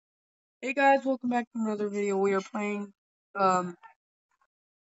Hey guys, welcome back to another video. We are playing a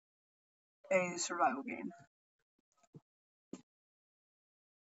survival game.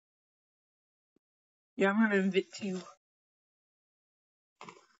 Yeah, I'm gonna invite you.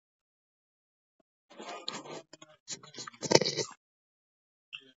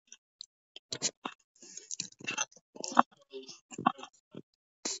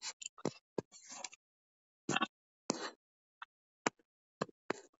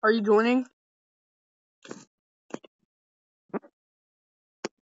 Are you joining?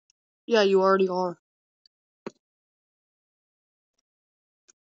 Yeah, you already are.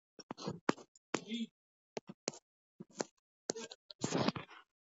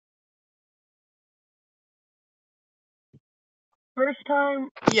 First time?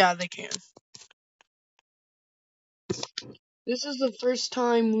 Yeah, they can. This is the first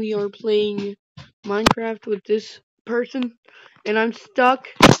time we are playing Minecraft with this person, and I'm stuck,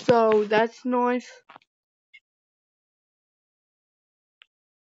 so that's nice.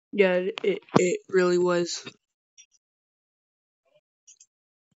 Yeah, it really was.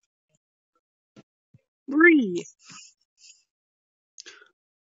 Bree!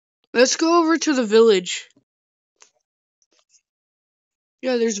 Let's go over to the village.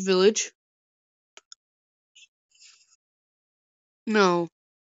 Yeah, there's a village. No.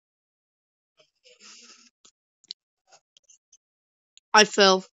 I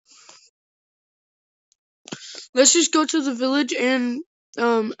fell. Let's just go to the village and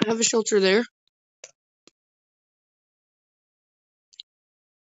have a shelter there.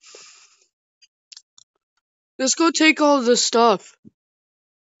 Let's go take all the stuff.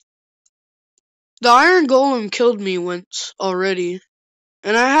 The iron golem killed me once already,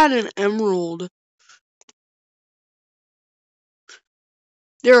 and I had an emerald.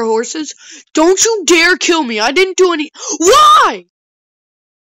 There are horses? Don't you dare kill me! I didn't do any— Why?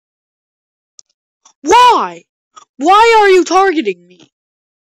 Why? Why are you targeting me?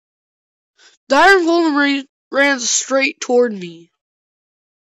 The iron golem ran straight toward me.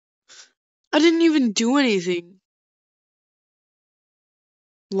 I didn't even do anything.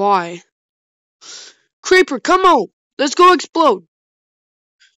 Why? Creeper, come on! Let's go explode!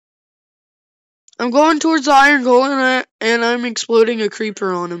 I'm going towards the iron golem and I'm exploding a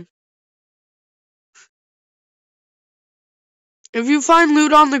creeper on him. If you find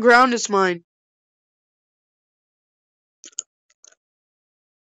loot on the ground, it's mine.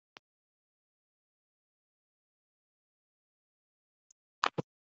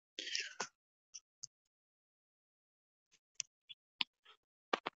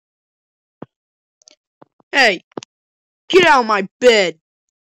 Hey, get out of my bed!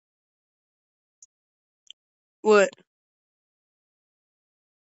 What?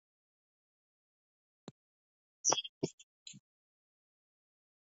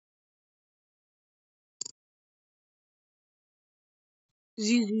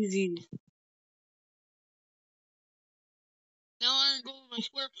 Z. Now iron golem, I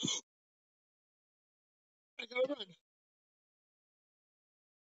swear. I gotta run.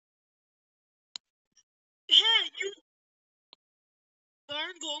 Hey, you— the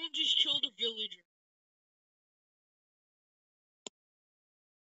iron golem just killed a villager.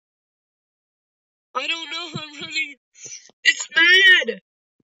 I don't know, I'm running. It's mad!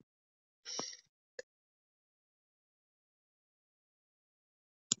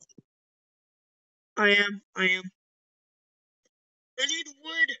 I am. I need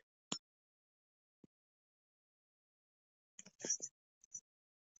wood.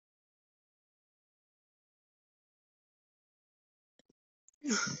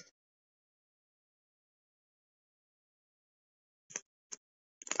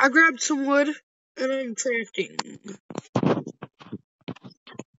 I grabbed some wood, and I'm crafting.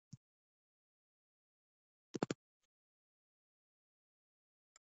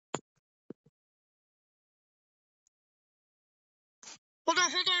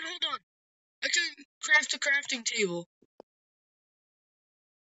 Hold on. I can craft a crafting table.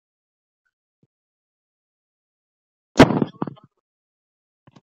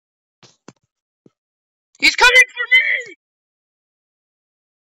 He's coming for me!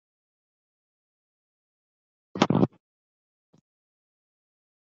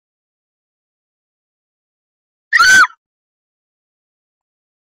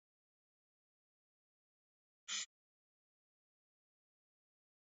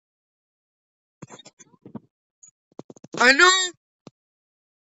 I know.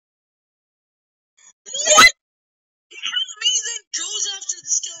 What? Me then goes after the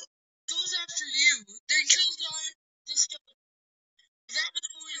goes after you, then kills the skeleton. Is that what's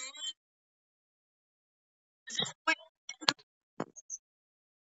going on? Is that— wait,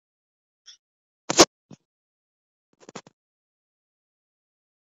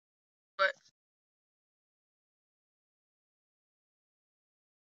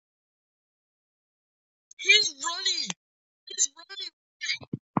 He's running. He's running.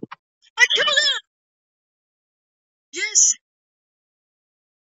 I killed him. Yes.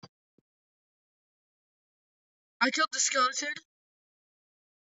 I killed the skeleton.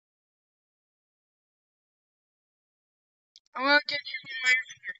 I'm gonna get you from my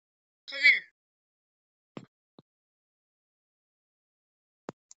here. Come here.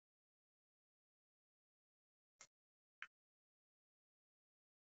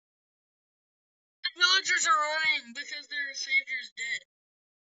 The villagers are running because their savior's dead.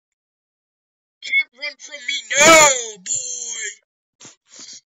 Can't run from me now, boy.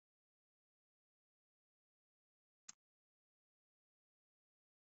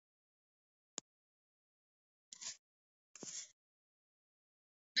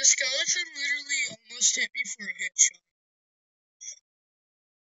 The skeleton literally almost hit me for a headshot.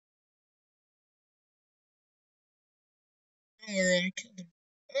 Alright, I killed him.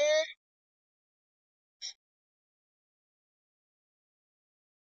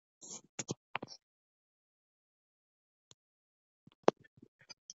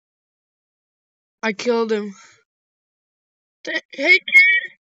 I killed him. Hey, kid!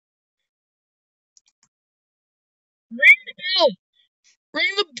 Ring the bell!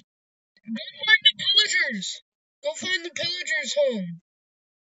 Ring the... Go find the pillagers! Go find the pillagers' home.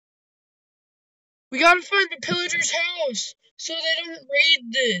 We gotta find the pillagers' house so they don't raid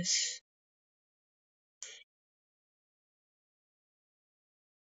this.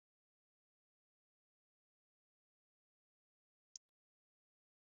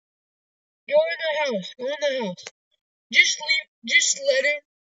 Go in the house. Go in the house. Just let him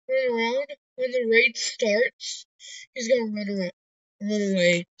run around. When the raid starts, he's gonna run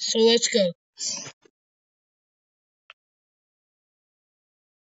away. So let's go.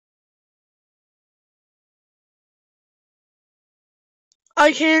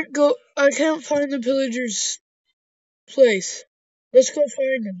 I can't find the pillager's place. Let's go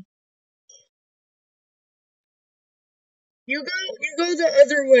find him. You go the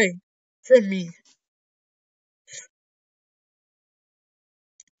other way from me.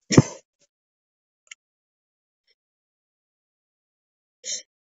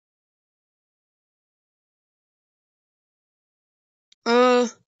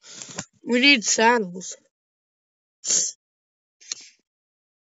 We need saddles.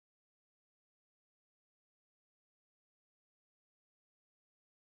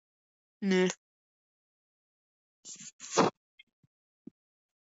 Nah.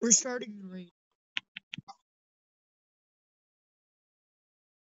 We're starting the raid.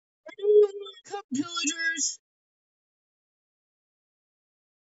 Come, pillagers!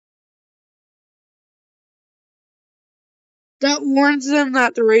 That warns them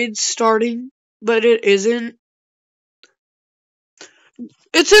that the raid's starting, but it isn't.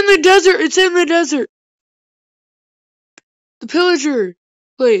 It's in the desert! It's in the desert! The pillager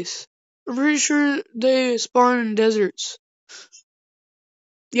place. I'm pretty sure they spawn in deserts.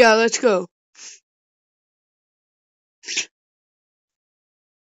 Yeah, let's go.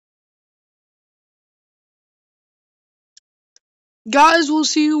 Guys, we'll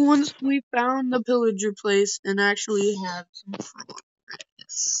see you once we found the pillager place and actually have some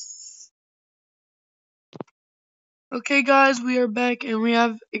progress. Okay, guys, we are back and we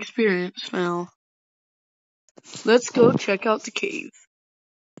have experience now. Let's go check out the cave.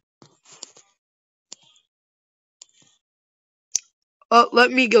 Oh,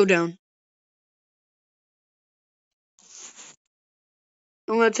 let me go down.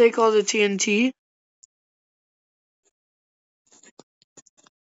 I'm gonna take all the TNT.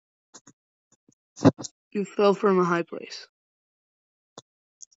 You fell from a high place.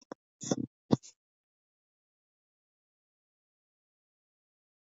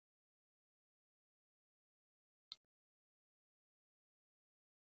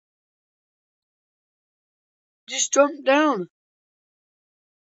 Just jump down.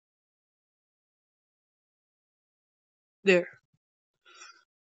 There.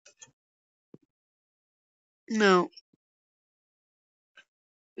 No.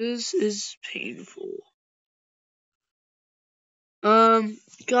 This is painful.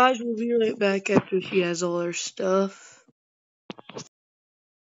 Guys, we'll be right back after she has all her stuff.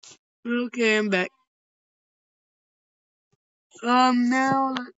 Okay, I'm back.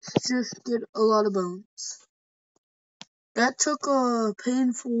 Now let's just get a lot of bones. That took a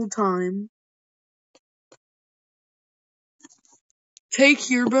painful time. Take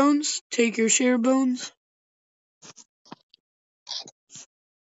your bones. Take your share bones.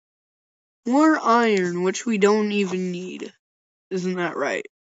 More iron, which we don't even need. Isn't that right?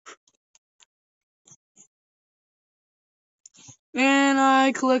 And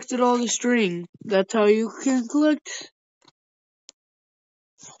I collected all the string. That's how you can collect.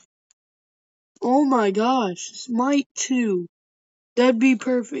 Oh my gosh, Smite 2. That'd be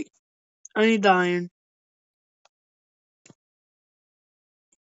perfect. I need the iron.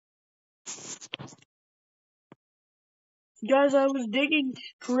 Guys, I was digging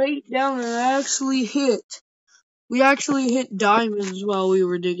straight down and we actually hit diamonds while we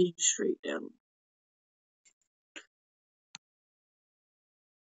were digging straight down.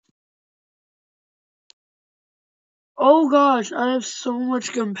 Oh gosh, I have so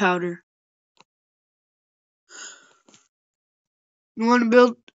much gunpowder. You want to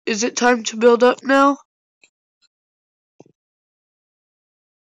build? Is it time to build up now?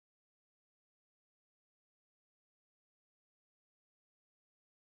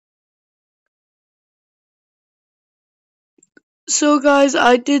 So guys,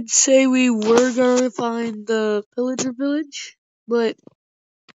 I did say we were gonna find the pillager village, but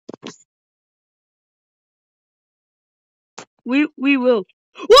we will.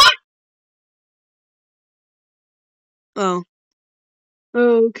 What? Oh.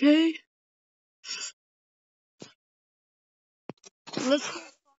 Okay. Let's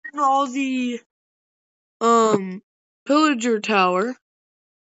find all the pillager tower.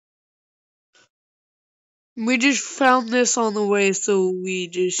 We just found this on the way, so we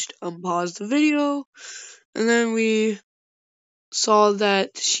just paused the video, and then we saw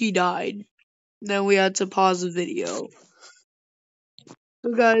that she died. Then we had to pause the video.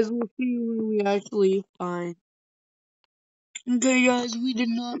 So guys, we'll see when we actually find. Okay guys, we did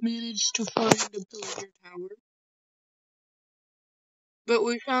not manage to find the pillager tower. But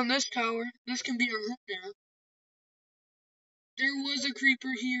we found this tower. This can be our home now. There was a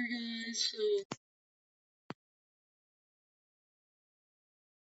creeper here, guys, so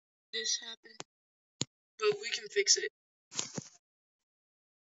this happened. But we can fix it.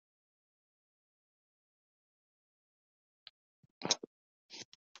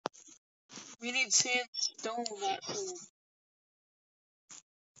 We need sandstone at home.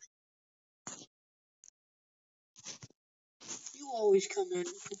 You always come in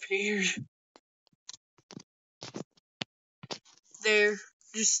prepared. There.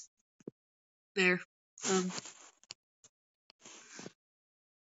 Just there.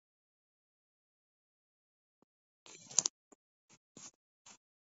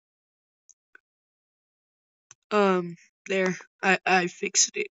 Um, there. I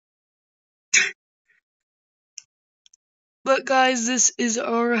fixed it. But guys, this is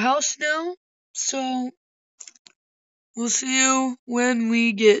our house now. So we'll see you when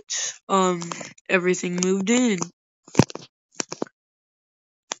we get everything moved in.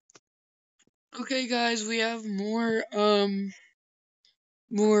 Okay guys, we have more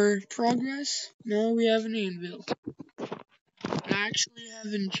progress. Now we have an anvil. I actually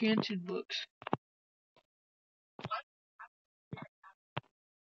have enchanted books.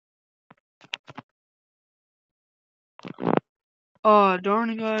 Oh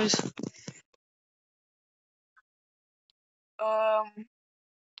darn it guys. Um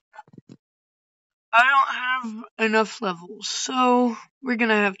I don't have enough levels, so we're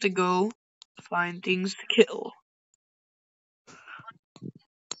gonna have to go find things to kill.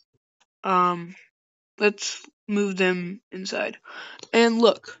 Let's move them inside. And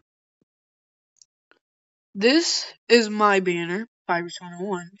look, this is my banner, Pirates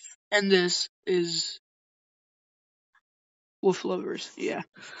 101, and this is Wolf Lovers, yeah.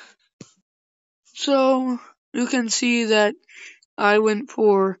 So, you can see that I went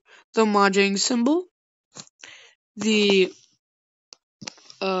for the Mahjong symbol, the,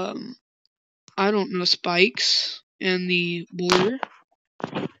 I don't know, spikes, and the border,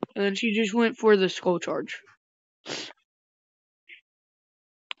 and then she just went for the skull charge.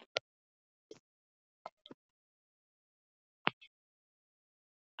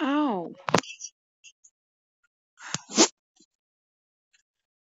 Ow.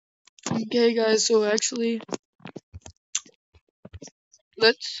 Okay guys, so actually,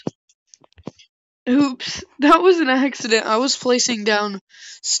 let's, oops, that was an accident. I was placing down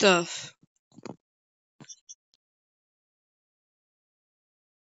stuff.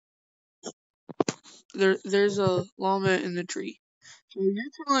 There's a llama in the tree. So you're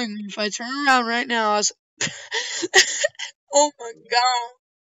telling me if I turn around right now, oh my god.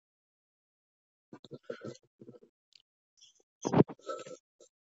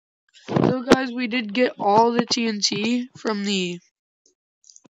 So guys, we did get all the TNT from the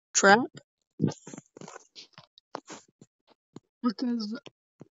trap. Because,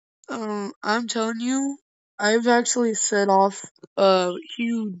 I'm telling you, I've actually set off a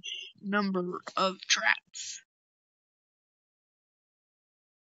huge number of traps.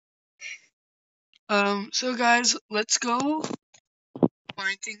 So guys, let's go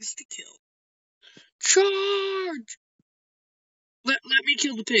find things to kill. Charge! Let me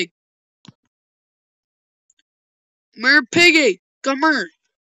kill the pig. Mer piggy! Come here!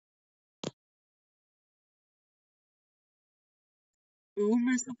 Ooh,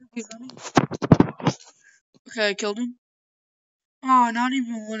 myself is running. Okay, I killed him. Oh, not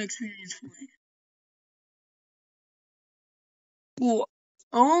even one experience point. Ooh.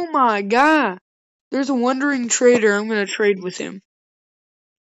 Oh my god! There's a wandering trader. I'm gonna trade with him.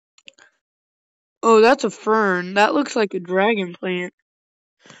 Oh, that's a fern. That looks like a dragon plant.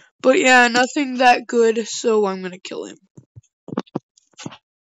 But yeah, nothing that good, so I'm gonna kill him.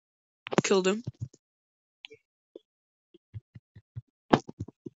 Killed him.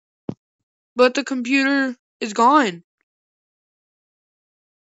 But the computer is gone.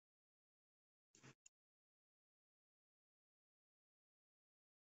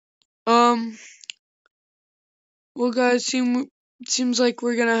 Well guys, seems like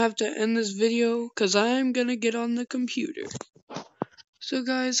we're gonna have to end this video, cause I'm gonna get on the computer. So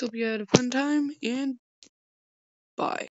guys, hope you had a fun time, and bye.